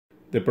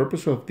The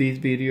purpose of this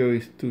video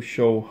is to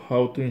show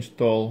how to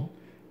install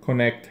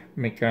Connect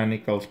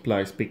Mechanical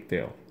Splice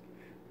Pigtail.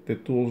 The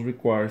tools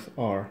required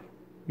are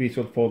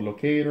visual fault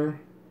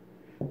locator,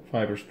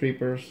 fiber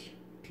strippers,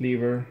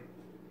 cleaver,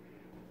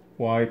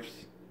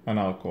 wipes, and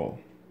alcohol.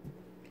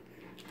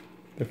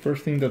 The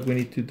first thing that we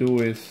need to do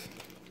is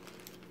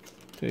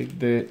take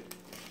the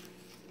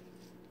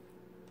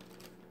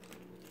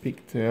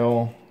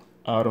pigtail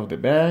out of the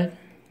bag.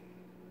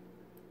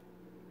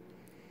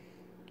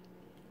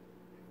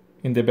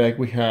 In the bag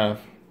we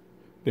have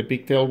the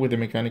pigtail with the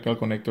mechanical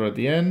connector at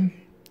the end,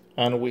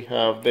 and we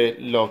have the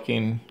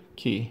locking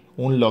key,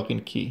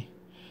 unlocking key.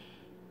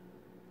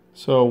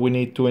 So we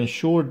need to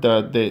ensure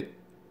that the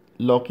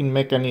locking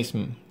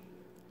mechanism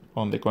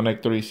on the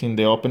connector is in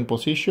the open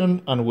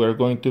position, and we're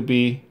going to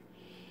be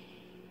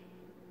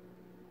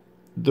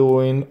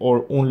doing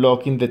or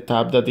unlocking the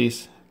tab that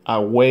is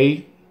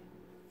away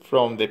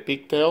from the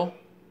pigtail.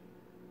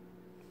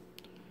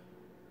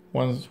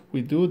 Once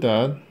we do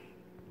that,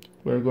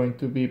 we're going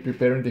to be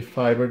preparing the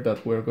fiber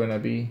that we're going to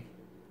be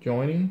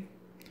joining.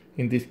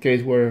 In this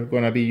case, we're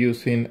going to be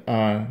using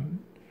a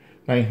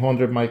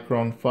 900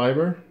 micron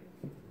fiber.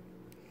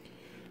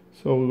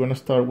 So we're going to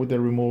start with the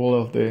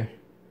removal of the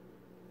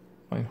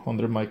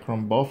 900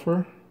 micron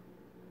buffer.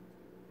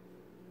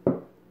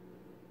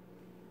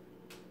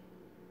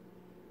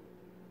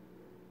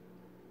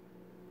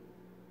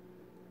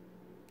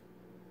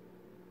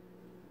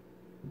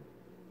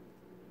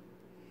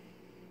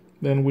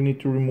 Then we need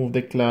to remove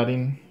the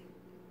cladding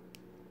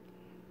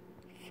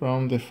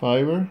from the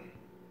fiber.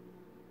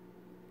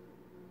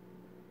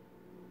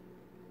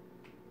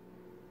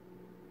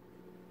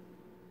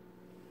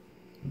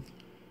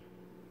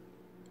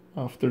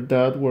 After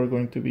that, we're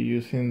going to be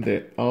using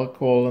the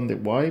alcohol and the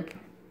wipe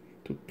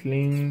to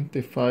clean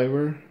the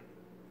fiber,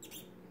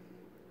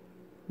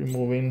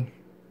 removing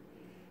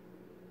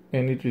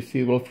any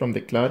residual from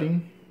the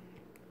cladding.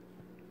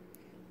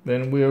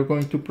 Then we are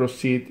going to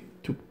proceed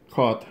to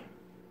cut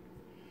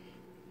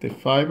the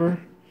fiber.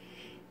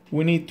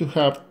 We need to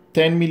have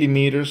 10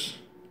 millimeters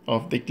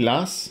of the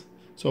glass,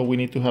 so we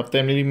need to have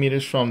 10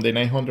 millimeters from the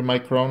 900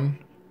 micron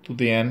to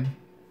the end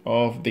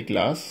of the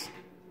glass.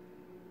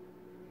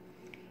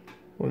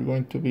 We're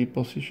going to be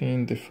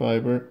positioning the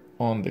fiber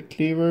on the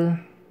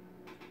cleaver.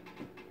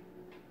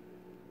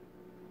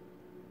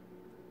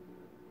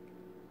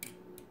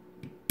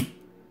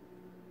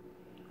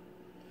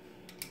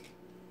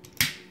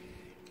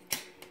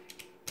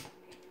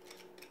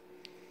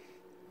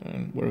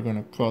 And we're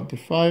going to cut the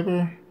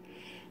fiber.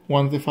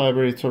 Once the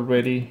fiber is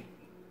already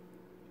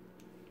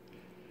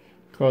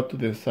cut to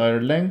the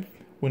desired length,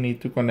 we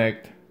need to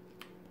connect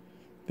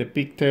the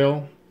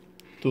pigtail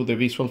to the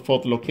visual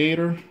fault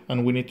locator,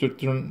 and we need to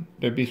turn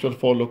the visual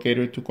fault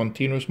locator to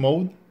continuous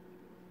mode.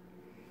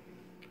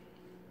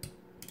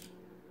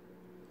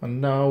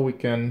 And now we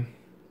can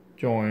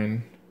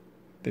join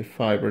the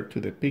fiber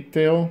to the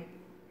pigtail.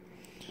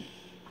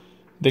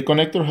 The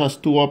connector has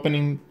two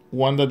openings,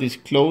 one that is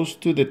close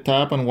to the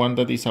tab and one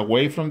that is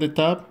away from the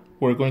tab.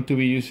 We're going to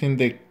be using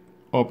the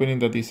opening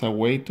that is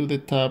away to the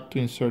tab to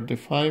insert the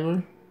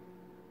fiber.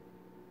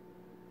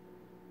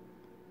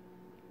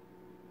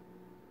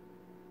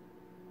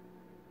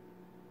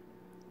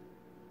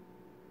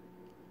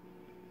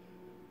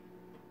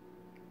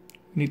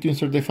 We need to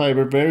insert the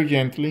fiber very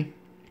gently,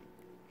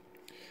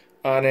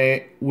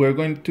 and we're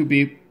going to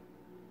be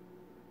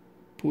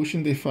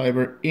pushing the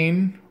fiber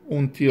in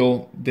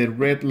until the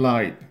red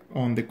light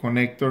on the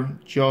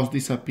connector just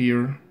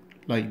disappears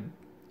like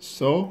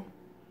so.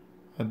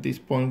 At this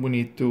point we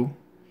need to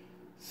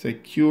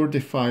secure the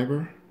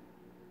fiber,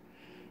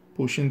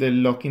 pushing the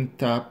locking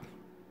tab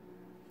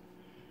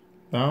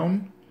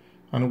down,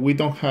 and we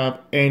don't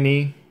have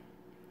any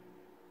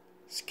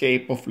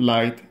escape of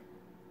light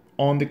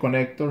on the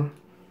connector.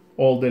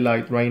 All the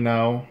light right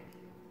now,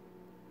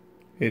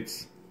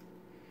 it's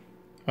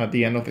at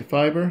the end of the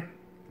fiber,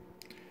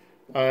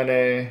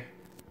 and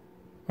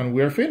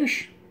we are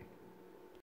finished.